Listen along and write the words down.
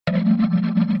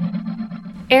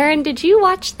Aaron, did you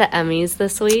watch the Emmys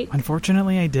this week?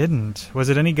 Unfortunately, I didn't. Was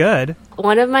it any good?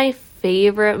 One of my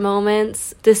favorite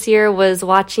moments this year was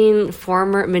watching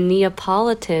former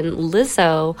Minneapolitan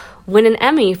Lizzo win an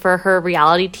Emmy for her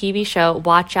reality TV show,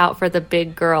 Watch Out for the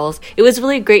Big Girls. It was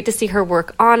really great to see her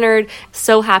work honored.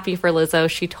 So happy for Lizzo.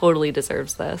 She totally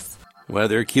deserves this.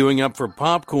 Whether queuing up for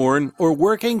popcorn or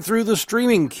working through the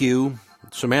streaming queue,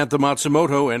 Samantha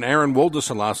Matsumoto and Aaron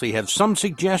Woldeselassie have some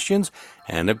suggestions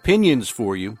and opinions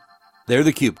for you. They're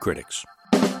the Cube Critics.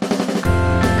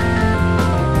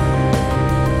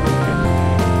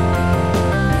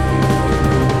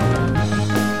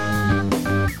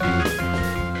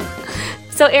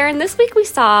 So, Aaron, this week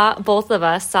both of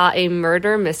us saw a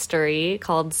murder mystery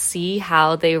called See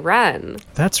How They Run.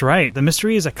 That's right. The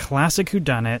mystery is a classic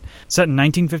whodunit set in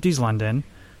 1950s London.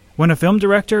 When a film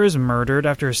director is murdered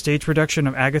after a stage production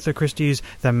of Agatha Christie's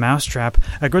The Mousetrap,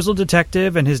 a grizzled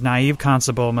detective and his naive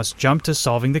constable must jump to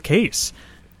solving the case.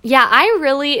 Yeah, I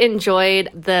really enjoyed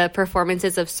the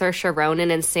performances of Saoirse Ronan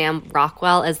and Sam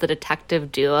Rockwell as the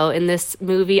detective duo in this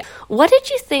movie. What did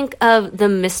you think of the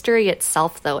mystery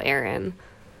itself, though, Aaron?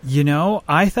 You know,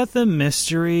 I thought the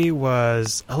mystery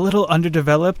was a little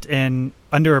underdeveloped and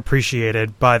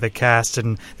underappreciated by the cast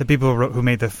and the people who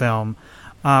made the film.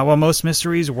 While most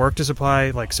mysteries work to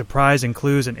supply surprise and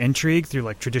clues and intrigue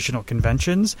through traditional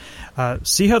conventions,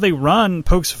 See How They Run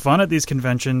pokes fun at these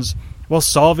conventions while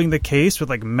solving the case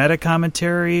with meta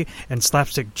commentary and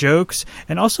slapstick jokes,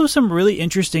 and also some really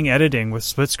interesting editing with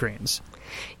split screens.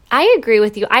 I agree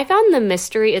with you. I found the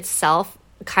mystery itself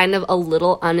kind of a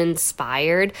little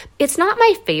uninspired. It's not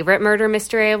my favorite murder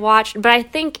mystery I've watched, but I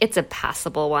think it's a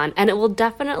passable one, and it will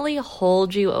definitely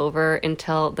hold you over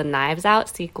until the Knives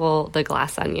Out sequel, The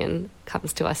Glass Onion,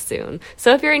 comes to us soon.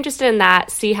 So if you're interested in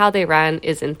that, See How They Run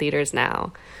is in theaters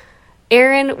now.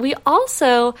 Aaron, we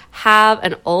also have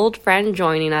an old friend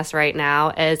joining us right now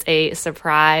as a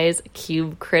surprise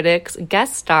Cube Critics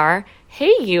guest star.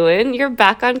 Hey, Ewan, you're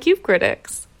back on Cube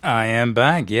Critics. I am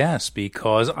back, yes,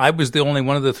 because I was the only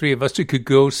one of the three of us who could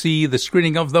go see the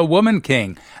screening of The Woman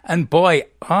King. And boy,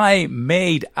 I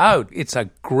made out. It's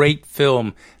a great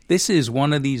film. This is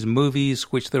one of these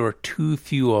movies which there are too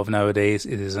few of nowadays.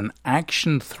 It is an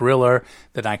action thriller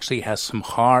that actually has some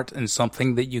heart and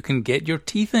something that you can get your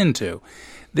teeth into.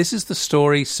 This is the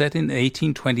story set in the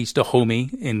 1820s Dahomey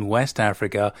in West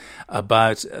Africa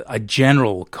about a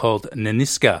general called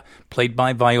Naniska, played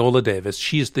by Viola Davis.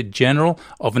 She is the general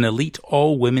of an elite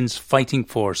all-women's fighting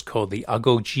force called the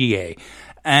Agogie.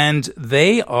 And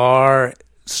they are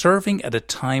serving at a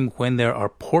time when there are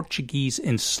Portuguese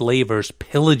enslavers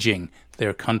pillaging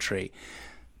their country.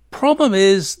 Problem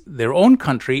is, their own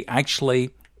country actually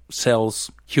sells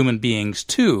human beings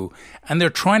too, and they're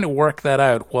trying to work that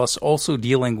out whilst also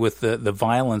dealing with the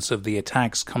violence of the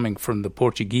attacks coming from the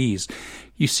Portuguese.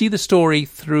 You see the story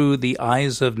through the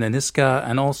eyes of Naniska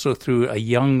and also through a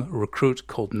young recruit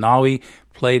called Nawi,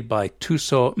 played by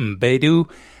Tuso Mbedu.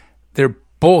 They're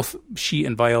both, she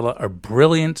and Viola, are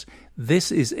brilliant.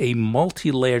 This is a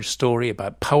multi-layered story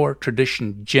about power,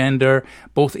 tradition, gender,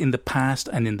 both in the past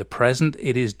and in the present.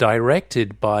 It is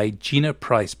directed by Gina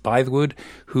Price Bythewood,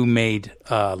 who made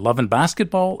Love and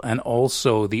Basketball and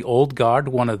also The Old Guard,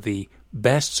 one of the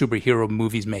best superhero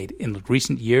movies made in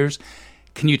recent years.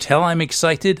 Can you tell I'm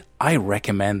excited? I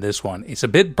recommend this one. It's a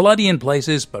bit bloody in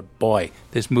places, but boy,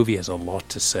 this movie has a lot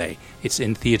to say. It's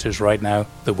in theaters right now,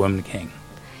 The Woman King.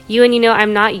 Ewan,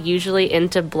 I'm not usually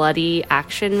into bloody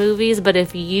action movies, but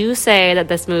if you say that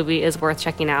this movie is worth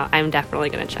checking out, I'm definitely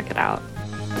going to check it out.